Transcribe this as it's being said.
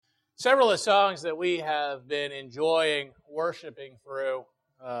Several of the songs that we have been enjoying worshiping through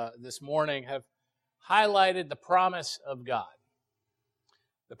this morning have highlighted the promise of God,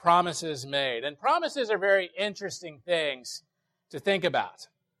 the promises made. And promises are very interesting things to think about.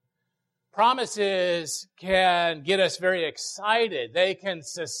 Promises can get us very excited. They can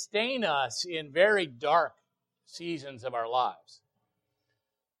sustain us in very dark seasons of our lives.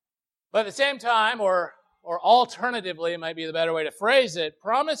 But at the same time, or alternatively, it might be the better way to phrase it,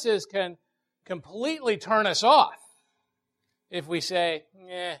 promises can completely turn us off if we say,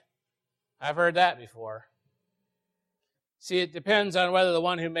 I've heard that before. See, it depends on whether the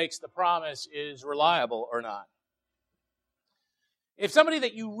one who makes the promise is reliable or not. If somebody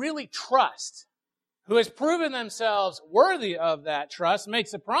that you really trust, who has proven themselves worthy of that trust,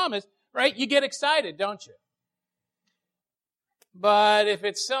 makes a promise, right, you get excited, don't you? But if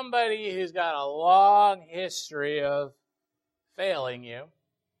it's somebody who's got a long history of failing you,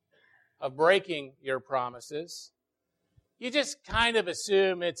 of breaking your promises, you just kind of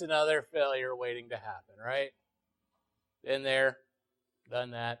assume it's another failure waiting to happen, right? Been there,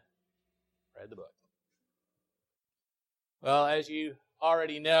 done that, read the book. Well, as you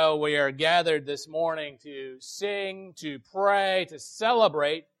already know, we are gathered this morning to sing, to pray, to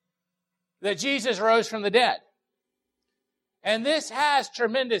celebrate that Jesus rose from the dead. And this has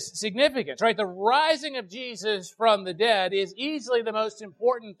tremendous significance, right? The rising of Jesus from the dead is easily the most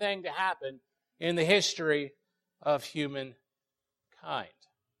important thing to happen in the history of humankind.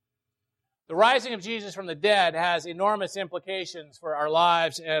 The rising of Jesus from the dead has enormous implications for our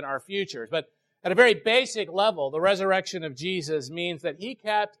lives and our futures. But at a very basic level, the resurrection of Jesus means that he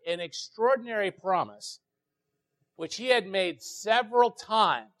kept an extraordinary promise, which he had made several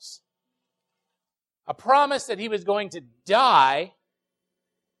times. A promise that he was going to die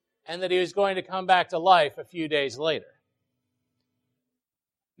and that he was going to come back to life a few days later.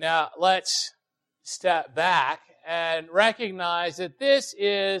 Now, let's step back and recognize that this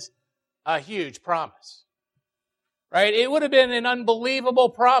is a huge promise. Right? It would have been an unbelievable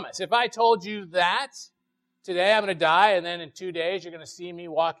promise. If I told you that today I'm going to die and then in 2 days you're going to see me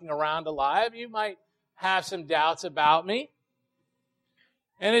walking around alive, you might have some doubts about me.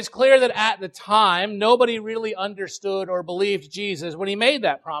 And it's clear that at the time, nobody really understood or believed Jesus when he made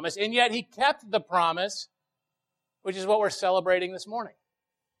that promise, and yet he kept the promise, which is what we're celebrating this morning.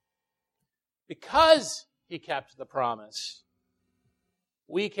 Because he kept the promise,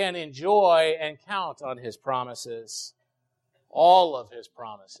 we can enjoy and count on his promises, all of his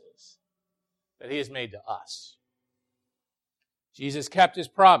promises that he has made to us. Jesus kept his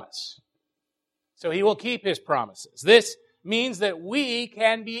promise, so he will keep his promises. This means that we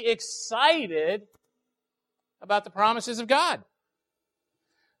can be excited about the promises of God,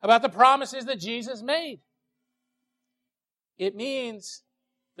 about the promises that Jesus made. It means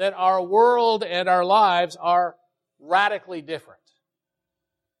that our world and our lives are radically different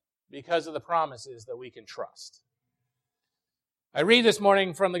because of the promises that we can trust. I read this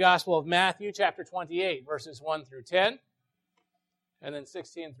morning from the Gospel of Matthew, chapter 28, verses 1 through 10, and then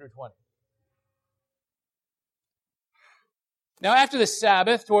 16 through 20. Now after the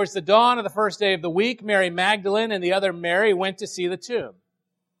Sabbath, towards the dawn of the first day of the week, Mary Magdalene and the other Mary went to see the tomb.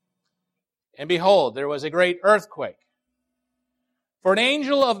 And behold, there was a great earthquake. For an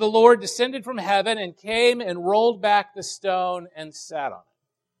angel of the Lord descended from heaven and came and rolled back the stone and sat on it.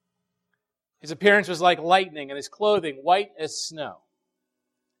 His appearance was like lightning, and his clothing white as snow.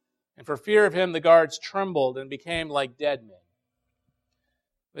 And for fear of him, the guards trembled and became like dead men.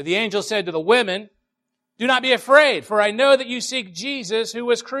 But the angel said to the women, "Do not be afraid, for I know that you seek Jesus who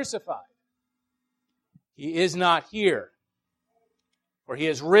was crucified. He is not here, for he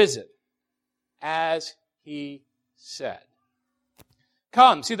is risen, as he said.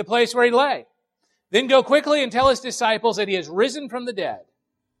 Come, see the place where he lay. Then go quickly and tell his disciples that he is risen from the dead.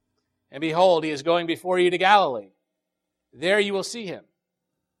 And behold, he is going before you to Galilee. There you will see him.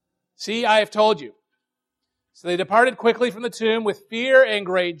 See, I have told you." So they departed quickly from the tomb with fear and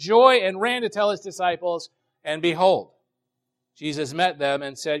great joy and ran to tell his disciples. And behold, Jesus met them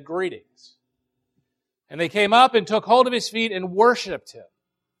and said, "Greetings." And they came up and took hold of his feet and worshipped him.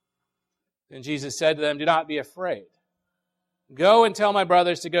 Then Jesus said to them, "Do not be afraid. Go and tell my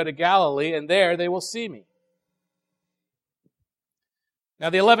brothers to go to Galilee, and there they will see me." Now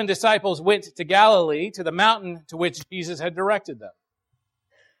the 11 disciples went to Galilee, to the mountain to which Jesus had directed them.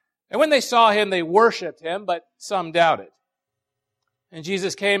 And when they saw him, they worshipped him, but some doubted. And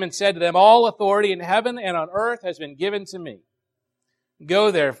Jesus came and said to them, "All authority in heaven and on earth has been given to me.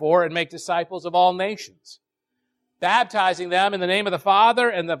 Go therefore and make disciples of all nations, baptizing them in the name of the Father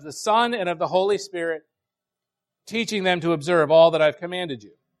and of the Son and of the Holy Spirit, teaching them to observe all that I've commanded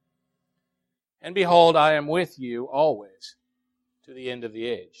you. And behold, I am with you always to the end of the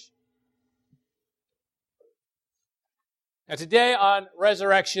age. Now today on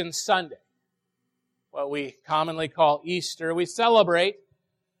Resurrection Sunday, what we commonly call Easter, we celebrate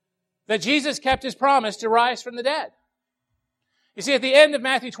that Jesus kept his promise to rise from the dead. You see, at the end of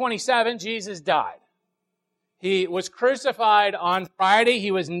Matthew 27, Jesus died. He was crucified on Friday.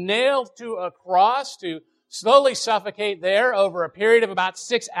 He was nailed to a cross to slowly suffocate there over a period of about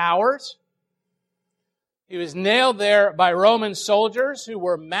 6 hours. He was nailed there by Roman soldiers who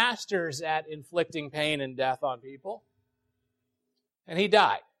were masters at inflicting pain and death on people. And he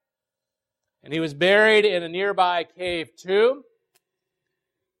died. And he was buried in a nearby cave tomb.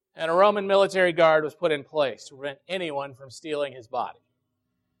 And a Roman military guard was put in place to prevent anyone from stealing his body.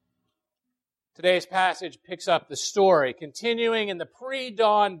 Today's passage picks up the story, continuing in the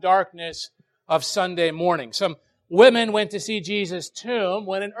pre-dawn darkness of Sunday morning. Some women went to see Jesus' tomb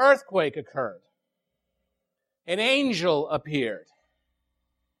when an earthquake occurred. An angel appeared.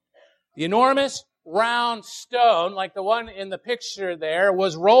 The enormous round stone, like the one in the picture there,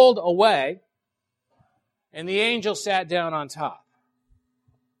 was rolled away, and the angel sat down on top.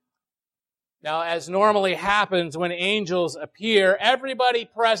 Now, as normally happens when angels appear, everybody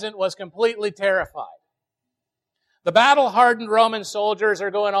present was completely terrified. The battle-hardened Roman soldiers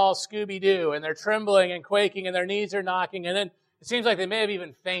are going all Scooby-Doo, and they're trembling and quaking, and their knees are knocking, and then it seems like they may have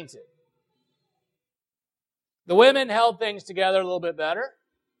even fainted. The women held things together a little bit better.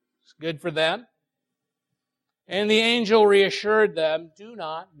 It's good for them. And the angel reassured them, do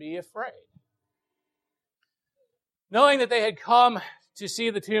not be afraid. Knowing that they had come to see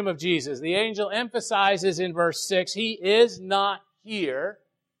the tomb of Jesus, the angel emphasizes in verse 6, he is not here,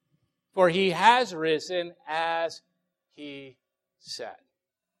 for he has risen as he said.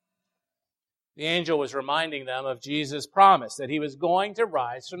 The angel was reminding them of Jesus' promise that he was going to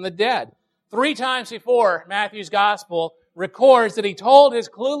rise from the dead. 3 times before, Matthew's gospel records that he told his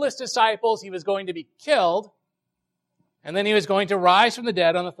clueless disciples he was going to be killed, and then he was going to rise from the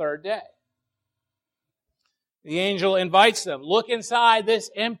dead on the 3rd day. The angel invites them, look inside this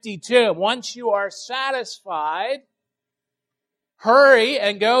empty tomb. Once you are satisfied, hurry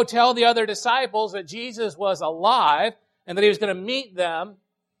and go tell the other disciples that Jesus was alive and that he was going to meet them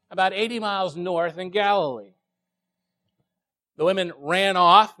about 80 miles north in Galilee. The women ran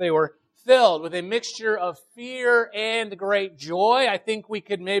off. They were filled with a mixture of fear and great joy. I think we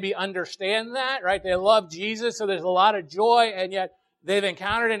could maybe understand that, right? They love Jesus, so there's a lot of joy, and yet they've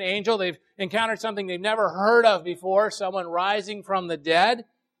encountered an angel. They've encountered something they've never heard of before, someone rising from the dead.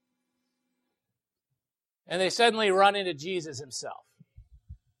 And they suddenly run into Jesus himself.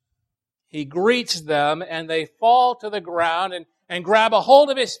 He greets them, and they fall to the ground and grab a hold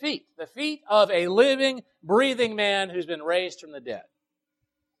of his feet, the feet of a living, breathing man who's been raised from the dead.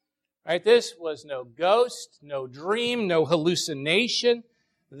 Right? This was no ghost, no dream, no hallucination.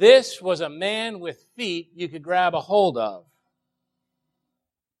 This was a man with feet you could grab a hold of.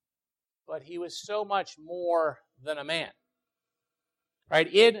 But he was so much more than a man. Right?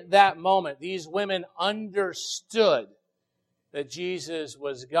 In that moment, these women understood that Jesus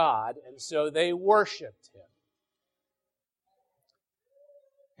was God, and so they worshiped him.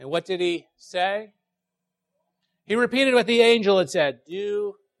 And what did he say? He repeated what the angel had said,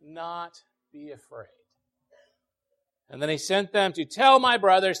 do not be afraid. And then he sent them to tell my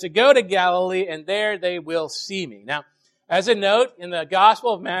brothers to go to Galilee, and there they will see me. Now, as a note, in the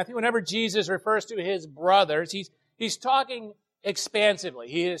Gospel of Matthew, whenever Jesus refers to his brothers, he's talking expansively.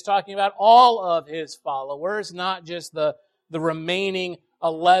 He is talking about all of his followers, not just the remaining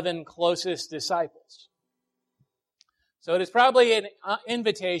 11 closest disciples. So it is probably an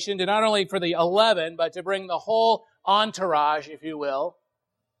invitation to not only for the 11, but to bring the whole entourage, if you will,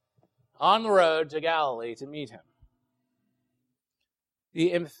 on the road to Galilee to meet him.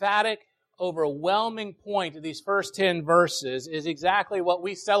 The emphatic, overwhelming point of these first 10 verses is exactly what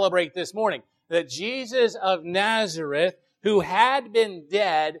we celebrate this morning. That Jesus of Nazareth, who had been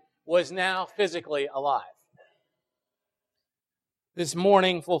dead, was now physically alive. This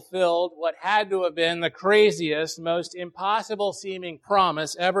morning fulfilled what had to have been the craziest, most impossible seeming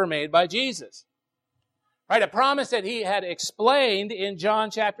promise ever made by Jesus. Right? A promise that he had explained in John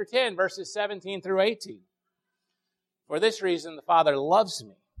chapter 10, verses 17 through 18. For this reason, the Father loves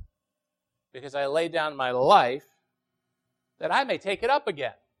me, because I lay down my life that I may take it up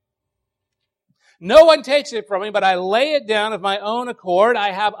again. No one takes it from me, but I lay it down of my own accord.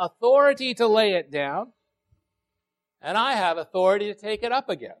 I have authority to lay it down, and I have authority to take it up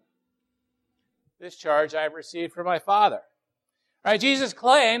again. This charge I have received from my Father. Right, Jesus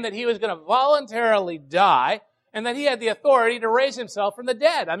claimed that he was going to voluntarily die and that he had the authority to raise himself from the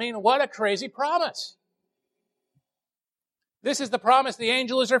dead. I mean, what a crazy promise. This is the promise the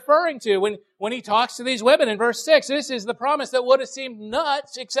angel is referring to when he talks to these women in verse 6. This is the promise that would have seemed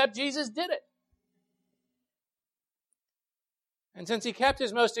nuts, except Jesus did it. And since he kept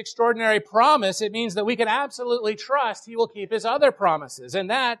his most extraordinary promise, it means that we can absolutely trust he will keep his other promises. And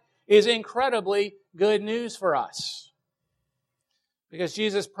that is incredibly good news for us. Because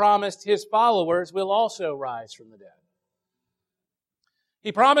Jesus promised his followers will also rise from the dead.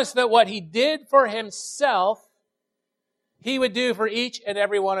 He promised that what he did for himself, he would do for each and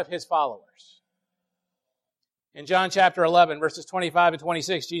every one of his followers. In John chapter 11, verses 25 and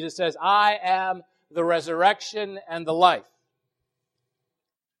 26, Jesus says, I am the resurrection and the life.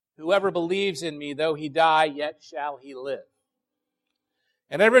 Whoever believes in me, though he die, yet shall he live.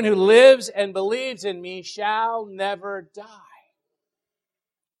 And everyone who lives and believes in me shall never die.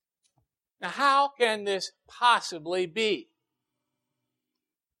 Now, how can this possibly be?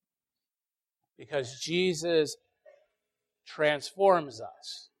 Because Jesus transforms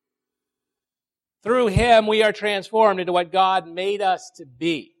us. Through him, we are transformed into what God made us to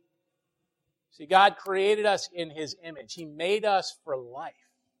be. See, God created us in his image. He made us for life.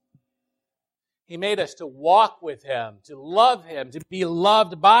 He made us to walk with him, to love him, to be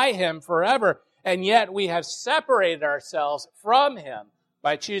loved by him forever. And yet we have separated ourselves from him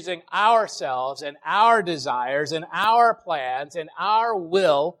by choosing ourselves and our desires and our plans and our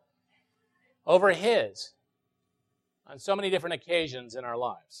will over his on so many different occasions in our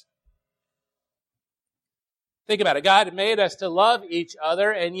lives. Think about it. God made us to love each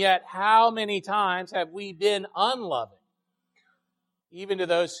other, and yet how many times have we been unloving, even to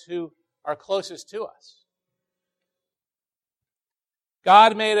those who are closest to us?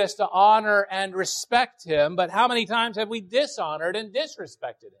 God made us to honor and respect him, but how many times have we dishonored and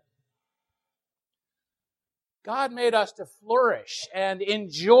disrespected him? God made us to flourish and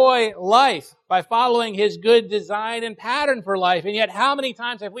enjoy life by following his good design and pattern for life, and yet how many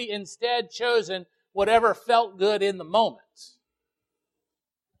times have we instead chosen whatever felt good in the moment?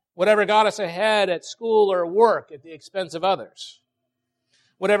 Whatever got us ahead at school or work at the expense of others.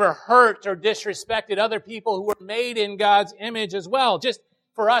 Whatever hurt or disrespected other people who were made in God's image as well, just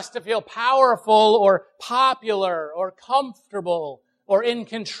for us to feel powerful or popular or comfortable or in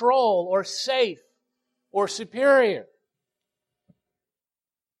control or safe or superior.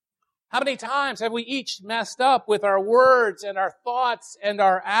 How many times have we each messed up with our words and our thoughts and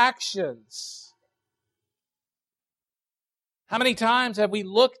our actions? How many times have we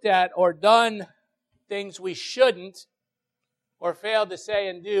looked at or done things we shouldn't, or failed to say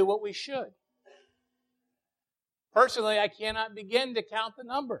and do what we should? Personally, I cannot begin to count the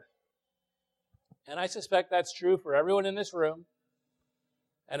number. And I suspect that's true for everyone in this room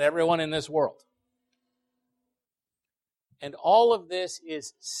and everyone in this world. And all of this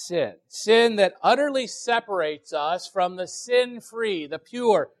is sin. Sin that utterly separates us from the sin-free, the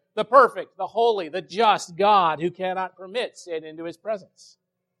pure, the perfect, the holy, the just God who cannot permit sin into his presence.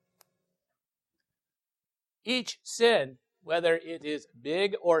 Each sin, whether it is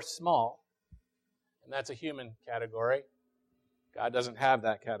big or small, and that's a human category. God doesn't have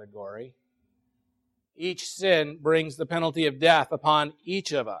that category. Each sin brings the penalty of death upon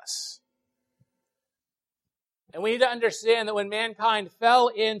each of us. And we need to understand that when mankind fell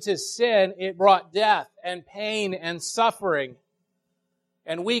into sin, it brought death and pain and suffering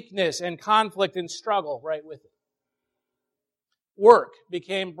and weakness and conflict and struggle right with it. Work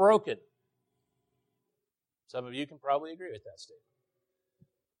became broken. Some of you can probably agree with that statement.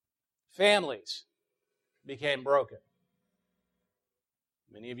 Families became broken.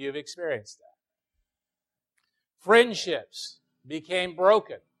 Many of you have experienced that. Friendships became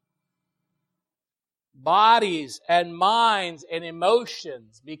broken. Bodies and minds and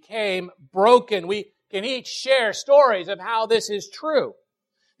emotions became broken. We can each share stories of how this is true.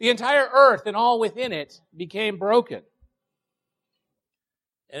 The entire earth and all within it became broken.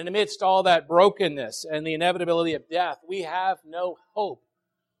 And amidst all that brokenness and the inevitability of death, we have no hope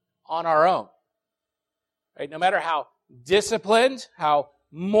on our own. Right? No matter how disciplined, how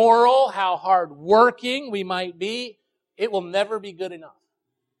moral, how hardworking we might be, it will never be good enough.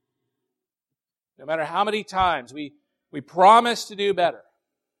 No matter how many times we promise to do better,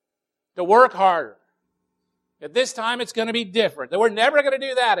 to work harder, that this time it's going to be different, that we're never going to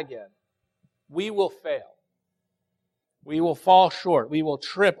do that again, we will fail. We will fall short. We will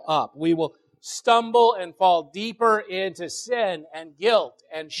trip up. We will stumble and fall deeper into sin and guilt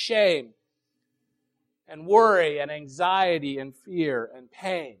and shame and worry and anxiety and fear and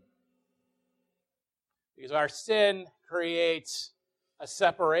pain. Because our sin creates a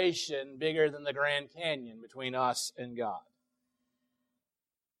separation bigger than the Grand Canyon between us and God.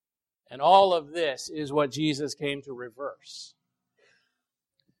 And all of this is what Jesus came to reverse.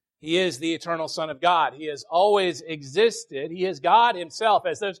 He is the eternal Son of God. He has always existed. He is God himself,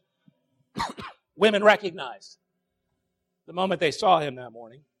 as those women recognized the moment they saw him that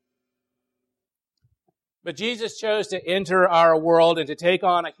morning. But Jesus chose to enter our world and to take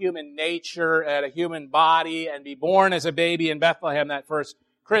on a human nature and a human body and be born as a baby in Bethlehem that first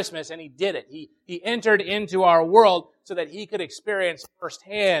Christmas, and he did it. He entered into our world so that he could experience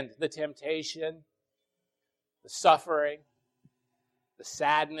firsthand the temptation, the suffering, the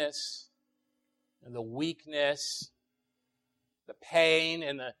sadness, and the weakness, the pain,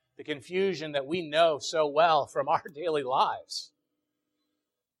 and the confusion that we know so well from our daily lives.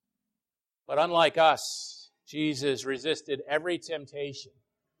 But unlike us, Jesus resisted every temptation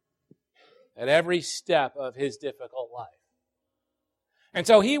at every step of his difficult life. And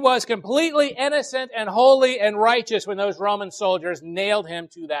so he was completely innocent and holy and righteous when those Roman soldiers nailed him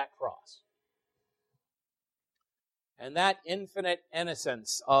to that cross. And that infinite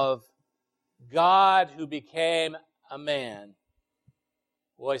innocence of God who became a man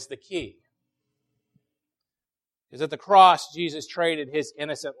was the key. Because at the cross, Jesus traded his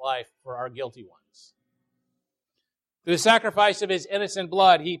innocent life for our guilty ones. Through the sacrifice of his innocent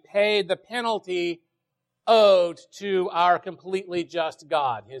blood, he paid the penalty owed to our completely just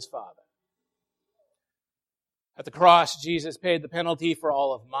God, his Father. At the cross, Jesus paid the penalty for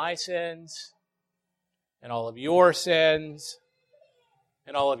all of my sins, and all of your sins,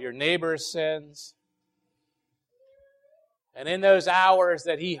 and all of your neighbor's sins. And in those hours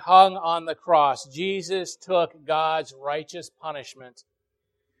that he hung on the cross, Jesus took God's righteous punishment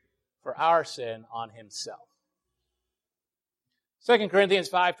for our sin on himself. 2 Corinthians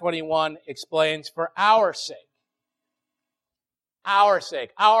 5:21 explains, for our sake,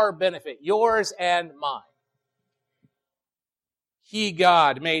 our benefit, yours and mine, he,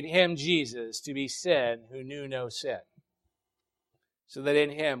 God, made him, Jesus, to be sin who knew no sin, so that in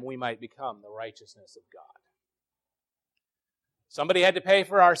him we might become the righteousness of God. Somebody had to pay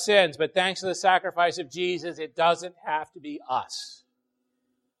for our sins, but thanks to the sacrifice of Jesus, it doesn't have to be us.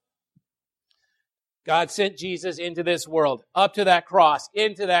 God sent Jesus into this world, up to that cross,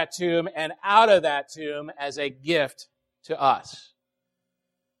 into that tomb, and out of that tomb as a gift to us.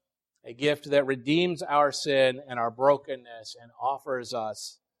 A gift that redeems our sin and our brokenness and offers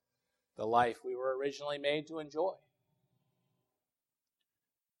us the life we were originally made to enjoy.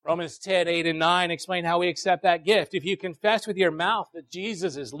 Romans 10:8 and 9 explain how we accept that gift. If you confess with your mouth that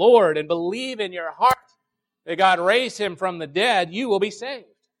Jesus is Lord and believe in your heart that God raised him from the dead, you will be saved.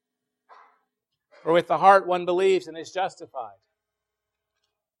 For with the heart one believes and is justified,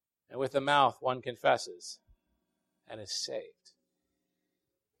 and with the mouth one confesses and is saved.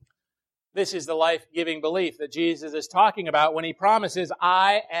 This is the life-giving belief that Jesus is talking about when he promises,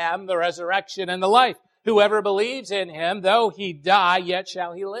 I am the resurrection and the life. Whoever believes in him, though he die, yet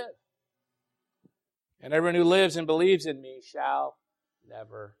shall he live. And everyone who lives and believes in me shall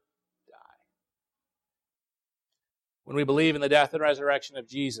never die. When we believe in the death and resurrection of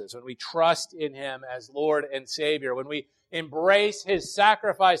Jesus, when we trust in him as Lord and Savior, when we embrace his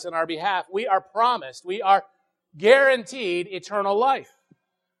sacrifice on our behalf, we are promised, we are guaranteed eternal life.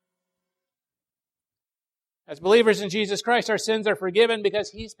 As believers in Jesus Christ, our sins are forgiven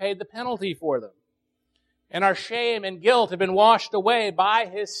because he's paid the penalty for them. And our shame and guilt have been washed away by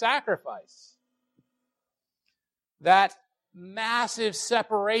his sacrifice. That massive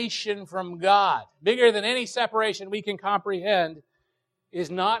separation from God, bigger than any separation we can comprehend, is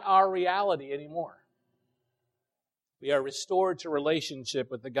not our reality anymore. We are restored to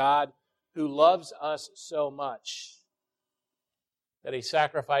relationship with the God who loves us so much that he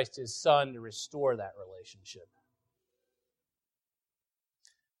sacrificed his Son to restore that relationship.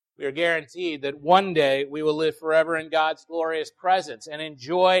 We are guaranteed that one day we will live forever in God's glorious presence and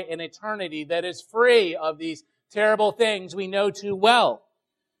enjoy an eternity that is free of these terrible things we know too well: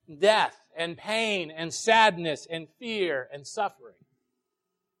 death and pain and sadness and fear and suffering.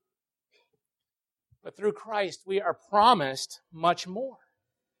 But through Christ we are promised much more.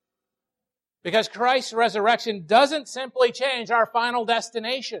 Because Christ's resurrection doesn't simply change our final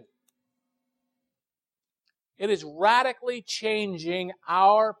destination. It is radically changing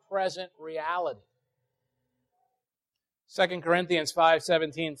our present reality. 2 Corinthians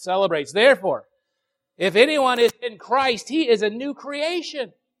 5:17 celebrates, therefore, if anyone is in Christ, he is a new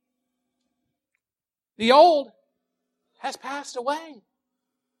creation. The old has passed away.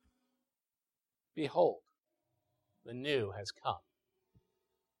 Behold, the new has come.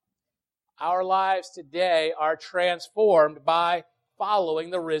 Our lives today are transformed by following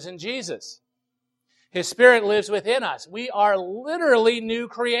the risen Jesus. His Spirit lives within us. We are literally new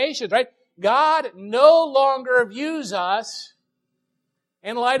creations, right? God no longer views us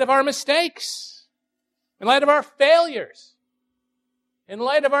in light of our mistakes, in light of our failures, in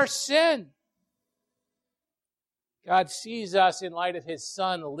light of our sin. God sees us in light of His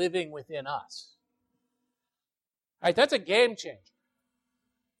Son living within us. All right, that's a game changer.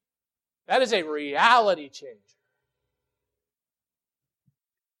 That is a reality changer.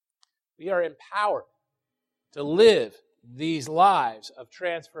 We are empowered to live these lives of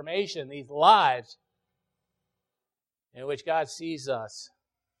transformation, these lives in which God sees us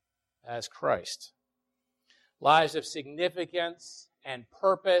as Christ. Lives of significance and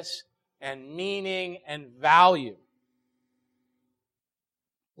purpose and meaning and value.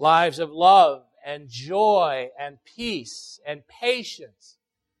 Lives of love and joy and peace and patience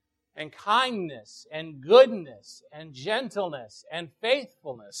and kindness and goodness and gentleness and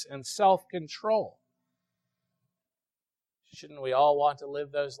faithfulness and self-control. Shouldn't we all want to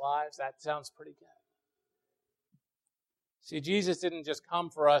live those lives? That sounds pretty good. See, Jesus didn't just come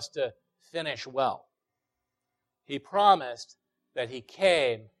for us to finish well. He promised that He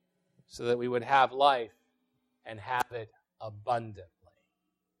came so that we would have life and have it abundantly.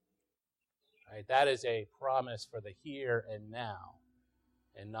 Right? That is a promise for the here and now,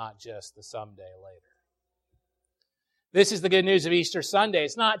 and not just the someday later. This is the good news of Easter Sunday.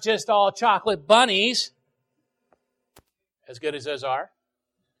 It's not just all chocolate bunnies, as good as those are.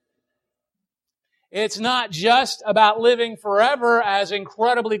 It's not just about living forever, as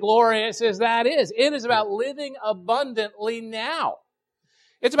incredibly glorious as that is. It is about living abundantly now.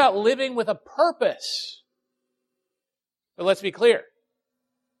 It's about living with a purpose. But let's be clear.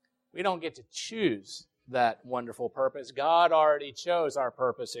 We don't get to choose that wonderful purpose. God already chose our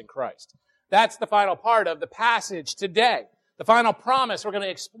purpose in Christ. That's the final part of the passage today. The final promise we're going to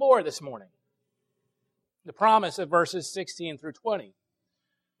explore this morning. The promise of verses 16 through 20.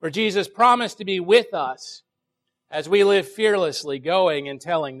 Where Jesus promised to be with us as we live fearlessly, going and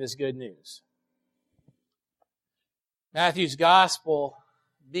telling this good news. Matthew's gospel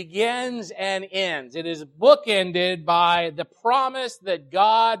begins and ends. It is bookended by the promise that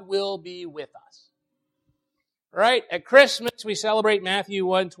God will be with us. Right? At Christmas, we celebrate Matthew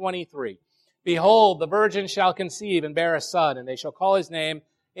 1:23. Behold, the virgin shall conceive and bear a son, and they shall call his name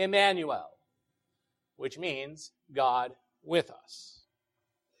Emmanuel, which means God with us.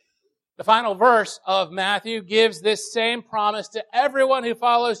 The final verse of Matthew gives this same promise to everyone who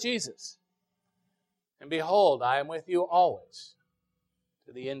follows Jesus. And behold, I am with you always,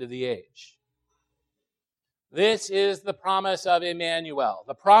 to the end of the age. This is the promise of Emmanuel,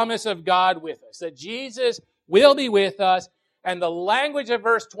 the promise of God with us, that Jesus will be with us. And the language of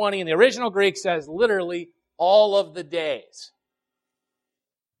verse 20 in the original Greek says literally all of the days.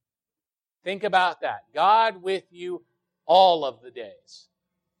 Think about that. God with you all of the days.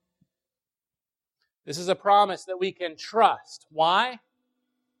 This is a promise that we can trust. Why?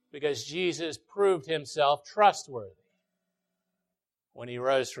 Because Jesus proved Himself trustworthy when He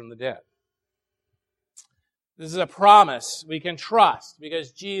rose from the dead. This is a promise we can trust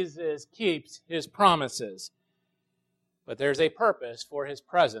because Jesus keeps His promises. But there's a purpose for His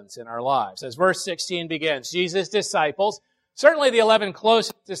presence in our lives. As verse 16 begins, Jesus' disciples, certainly the 11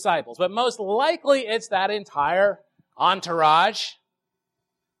 closest disciples, but most likely it's that entire entourage,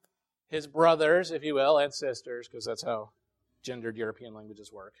 His brothers, if you will, and sisters, because that's how gendered European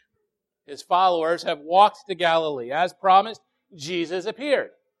languages work. His followers have walked to Galilee. As promised, Jesus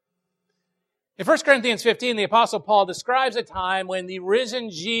appeared. In 1 Corinthians 15, the Apostle Paul describes a time when the risen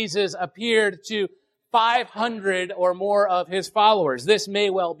Jesus appeared to 500 or more of His followers. This may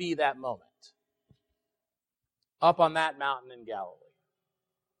well be that moment. Up on that mountain in Galilee.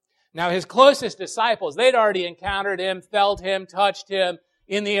 Now, His closest disciples, they'd already encountered Him, felt Him, touched Him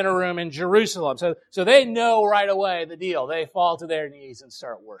in the inner room in Jerusalem. So they know right away the deal. They fall to their knees and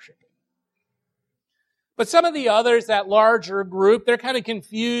start worshiping. But some of the others, that larger group, they're kind of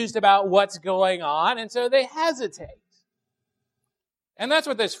confused about what's going on, and so they hesitate. And that's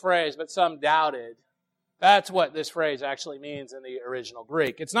what this phrase, but some doubted, that's what this phrase actually means in the original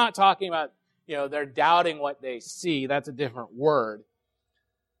Greek. It's not talking about, they're doubting what they see. That's a different word.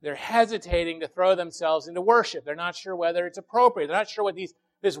 They're hesitating to throw themselves into worship. They're not sure whether it's appropriate. They're not sure what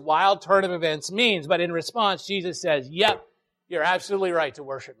this wild turn of events means. But in response, Jesus says, yep, you're absolutely right to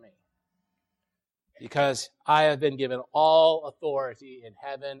worship me. Because I have been given all authority in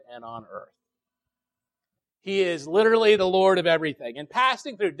heaven and on earth. He is literally the Lord of everything. And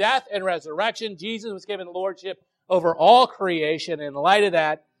passing through death and resurrection, Jesus was given lordship over all creation. In light of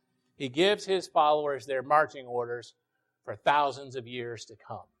that, He gives His followers their marching orders for thousands of years to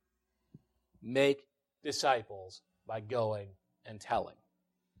come. Make disciples by going and telling.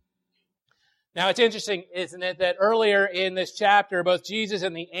 Now it's interesting, isn't it, that earlier in this chapter, both Jesus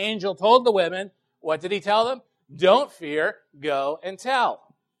and the angel told the women, what did he tell them? Don't fear, go and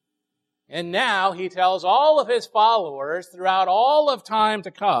tell. And now he tells all of his followers throughout all of time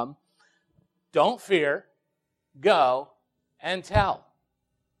to come, don't fear, go and tell.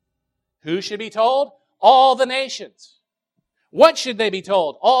 Who should be told? All the nations. What should they be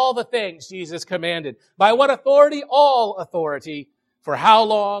told? All the things Jesus commanded. By what authority? All authority. For how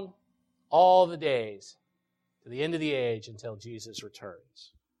long? All the days, to the end of the age until Jesus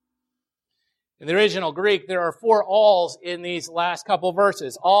returns. In the original Greek, there are 4 alls in these last couple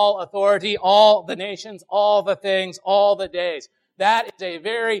verses. All authority, all the nations, all the things, all the days. That is a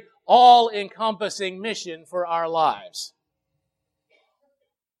very all-encompassing mission for our lives.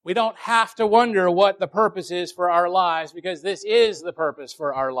 We don't have to wonder what the purpose is for our lives because this is the purpose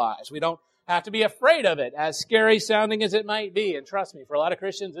for our lives. We don't have to be afraid of it, as scary sounding as it might be. And trust me, for a lot of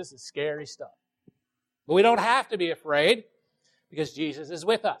Christians, this is scary stuff. But we don't have to be afraid because Jesus is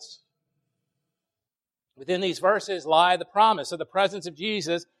with us. Within these verses lie the promise of the presence of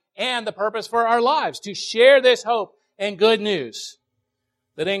Jesus and the purpose for our lives, to share this hope and good news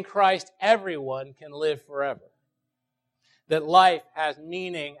that in Christ everyone can live forever. That life has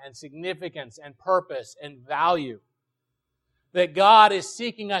meaning and significance and purpose and value. That God is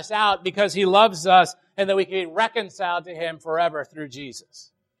seeking us out because He loves us and that we can be reconciled to Him forever through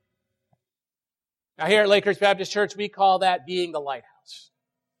Jesus. Now here at Lakers Baptist Church, we call that being the lighthouse.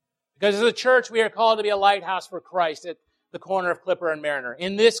 Because as a church, we are called to be a lighthouse for Christ at the corner of Clipper and Mariner.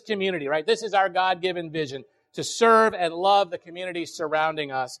 In this community, right? This is our God-given vision to serve and love the communities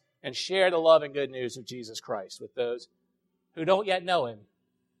surrounding us and share the love and good news of Jesus Christ with those who don't yet know Him,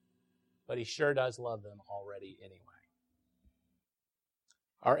 but He sure does love them already anyway.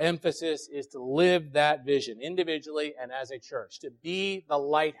 Our emphasis is to live that vision individually and as a church, to be the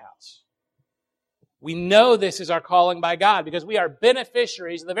lighthouse. We know this is our calling by God because we are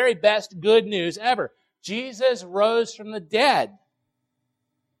beneficiaries of the very best good news ever. Jesus rose from the dead.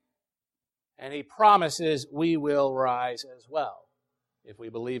 And He promises we will rise as well if we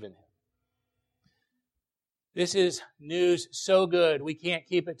believe in Him. This is news so good we can't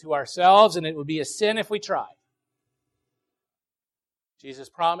keep it to ourselves, and it would be a sin if we tried. Jesus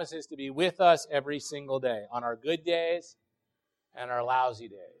promises to be with us every single day, on our good days and our lousy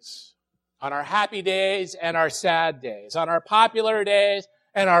days, on our happy days and our sad days, on our popular days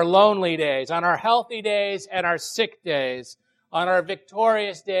and our lonely days, on our healthy days and our sick days, on our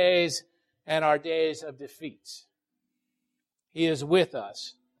victorious days and our days of defeat. He is with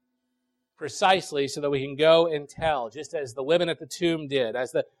us precisely so that we can go and tell, just as the women at the tomb did,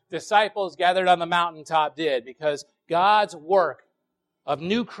 as the disciples gathered on the mountaintop did, because God's work of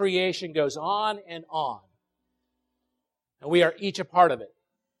new creation goes on and on. And we are each a part of it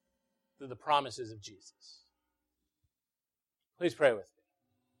through the promises of Jesus. Please pray with me.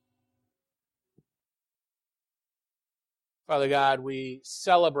 Father God, we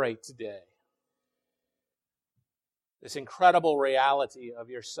celebrate today this incredible reality of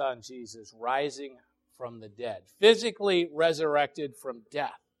your Son, Jesus, rising from the dead, physically resurrected from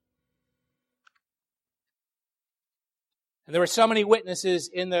death. And there were so many witnesses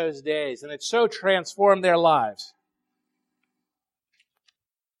in those days, and it so transformed their lives.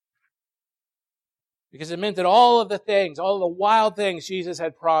 Because it meant that all of the things, all of the wild things Jesus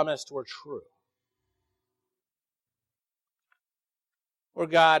had promised were true.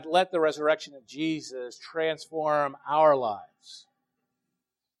 Lord God, let the resurrection of Jesus transform our lives.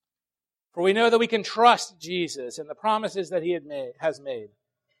 For we know that we can trust Jesus and the promises that He has made.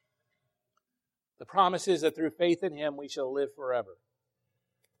 The promises that through faith in Him we shall live forever.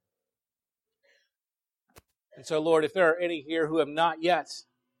 And so, Lord, if there are any here who have not yet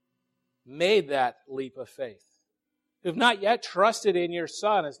made that leap of faith, who have not yet trusted in your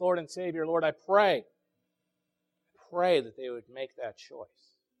Son as Lord and Savior, Lord, I pray that they would make that choice.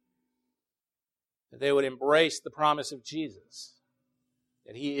 That they would embrace the promise of Jesus,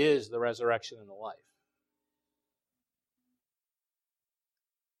 that He is the resurrection and the life.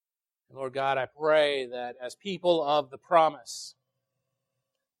 And Lord God, I pray that as people of the promise,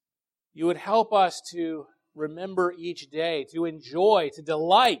 you would help us to remember each day, to enjoy, to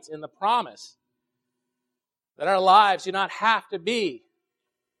delight in the promise that our lives do not have to be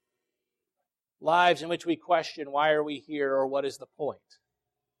lives in which we question, why are we here, or what is the point?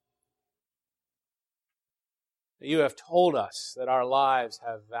 That you have told us that our lives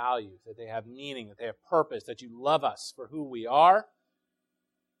have value, that they have meaning, that they have purpose, that you love us for who we are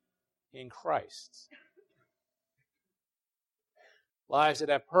in Christ. Lives that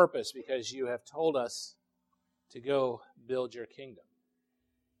have purpose because you have told us to go build your kingdom.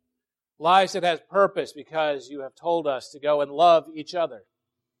 Lives that have purpose because you have told us to go and love each other.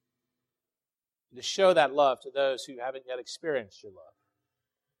 And to show that love to those who haven't yet experienced your love.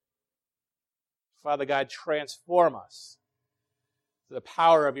 Father God, transform us to the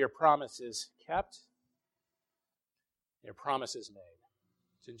power of your promises kept, your promises made.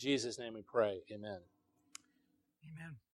 It's in Jesus' name we pray. Amen. Amen.